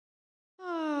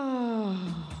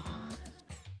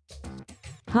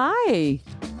Hi,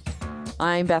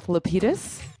 I'm Beth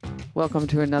Lapides. Welcome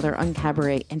to another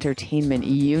Un-Cabaret entertainment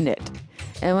unit.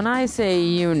 And when I say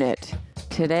unit,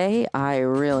 today I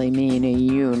really mean a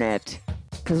unit.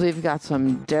 Because we've got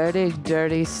some dirty,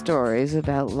 dirty stories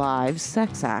about live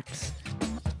sex acts.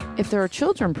 If there are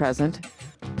children present,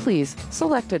 please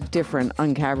select a different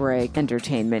Un-Cabaret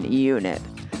entertainment unit.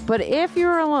 But if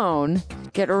you're alone,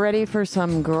 get ready for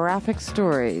some graphic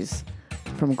stories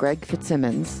from Greg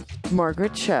Fitzsimmons,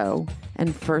 Margaret Cho,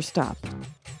 and first up,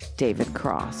 David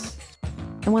Cross.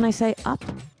 And when I say up,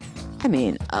 I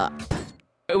mean up.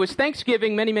 It was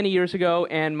Thanksgiving many, many years ago,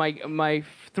 and my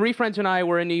three friends and I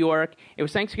were in New York. It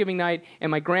was Thanksgiving night, and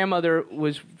my grandmother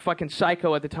was fucking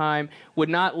psycho at the time, would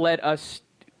not let us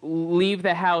leave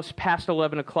the house past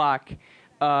 11 o'clock,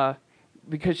 or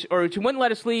she wouldn't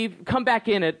let us leave, come back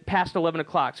in at past 11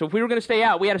 o'clock. So if we were going to stay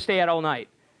out, we had to stay out all night.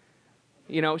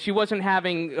 You know, she wasn't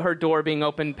having her door being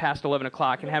open past 11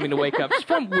 o'clock and having to wake up. It's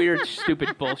some weird,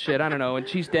 stupid bullshit. I don't know. And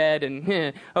she's dead.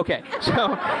 And okay.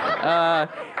 So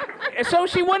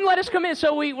she wouldn't let us come in.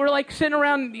 So we're like sitting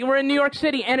around. We're in New York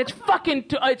City, and it's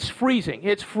it's freezing.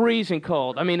 It's freezing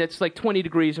cold. I mean, it's like 20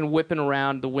 degrees and whipping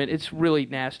around the wind. It's really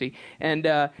nasty.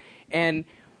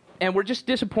 And we're just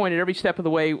disappointed every step of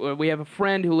the way. We have a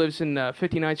friend who lives in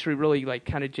 59th Street, really like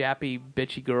kind of jappy,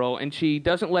 bitchy girl, and she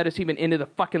doesn't let us even into the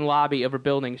fucking lobby of her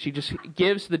building. She just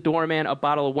gives the doorman a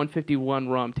bottle of 151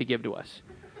 rum to give to us.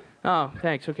 Oh,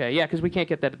 thanks. Okay, yeah, because we can't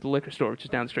get that at the liquor store, which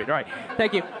is down the street. All right,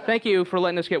 thank you. Thank you for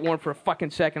letting us get warm for a fucking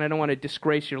second. I don't want to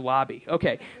disgrace your lobby.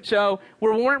 Okay, so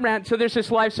we're warm around. So there's this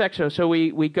live sex show. So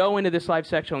we go into this live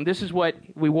sex show, and this is what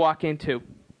we walk into.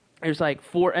 There's like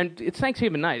four, and it's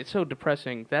Thanksgiving night. It's so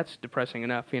depressing. That's depressing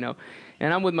enough, you know.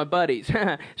 And I'm with my buddies.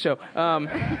 So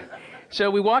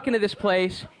we walk into this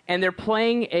place, and they're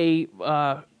playing a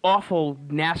awful,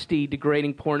 nasty,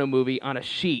 degrading porno movie on a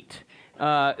sheet.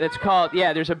 It's called,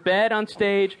 there's a bed on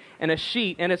stage and a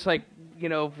sheet, and it's like, you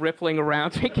know, rippling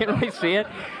around, so you can't really see it.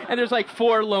 And there's like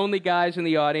four lonely guys in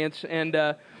the audience, and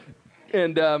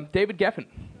David Geffen.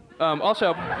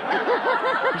 Also,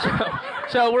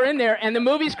 so we're in there, and the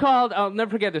movie's called, I'll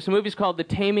never forget this, the movie's called The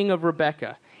Taming of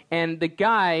Rebecca. And the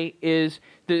guy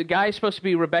supposed to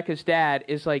be Rebecca's dad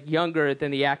is like younger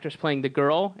than the actress playing the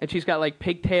girl, and she's got like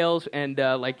pigtails and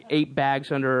like 8 bags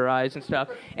under her eyes and stuff.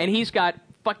 And he's got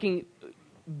fucking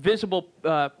visible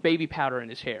baby powder in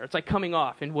his hair. It's like coming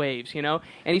off in waves, you know?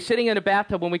 And he's sitting in a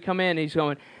bathtub when we come in, and he's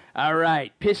going, all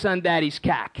right, piss on daddy's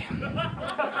cock.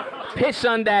 Piss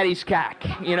on daddy's cock,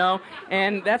 you know?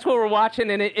 And that's what we're watching,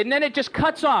 and then it just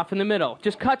cuts off in the middle.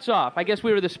 Just cuts off. I guess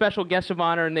we were the special guests of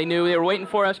honor, and they knew they were waiting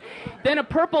for us. Then a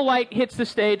purple light hits the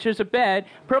stage. There's a bed.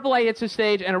 Purple light hits the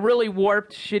stage, and a really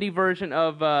warped, shitty version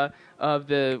of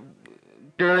the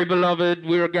dearly beloved,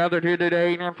 we are gathered here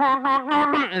today,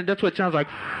 and that's what it sounds like.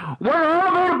 We're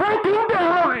all breaking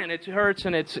down, and it hurts,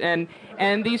 and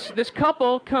this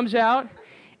couple comes out,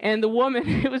 and the woman,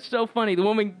 it was so funny. The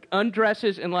woman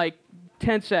undresses in like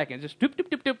 10 seconds, just doop, doop,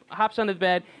 doop, doop, hops onto the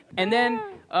bed, and then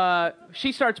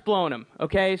she starts blowing him.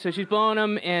 Okay, so she's blowing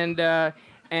him, and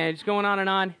it's going on and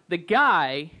on. The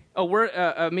guy,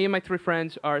 me and my 3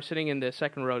 friends are sitting in the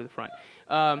second row to the front.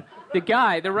 The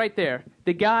guy, they're right there.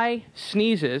 The guy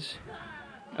sneezes,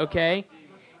 okay?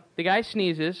 The guy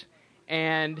sneezes,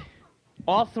 and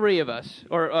all 3 of us,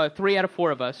 or 3 out of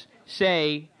 4 of us,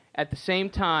 say at the same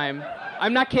time,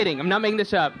 I'm not kidding, I'm not making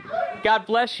this up, God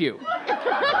bless you.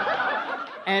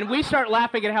 And we start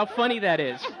laughing at how funny that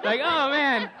is. Like, oh,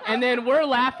 man. And then we're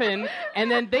laughing, and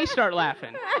then they start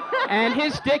laughing. And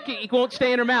his dick, he won't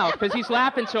stay in her mouth because he's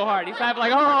laughing so hard. He's laughing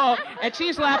like, oh, and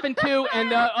she's laughing too,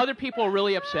 and other people are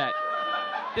really upset.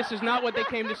 This is not what they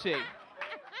came to see.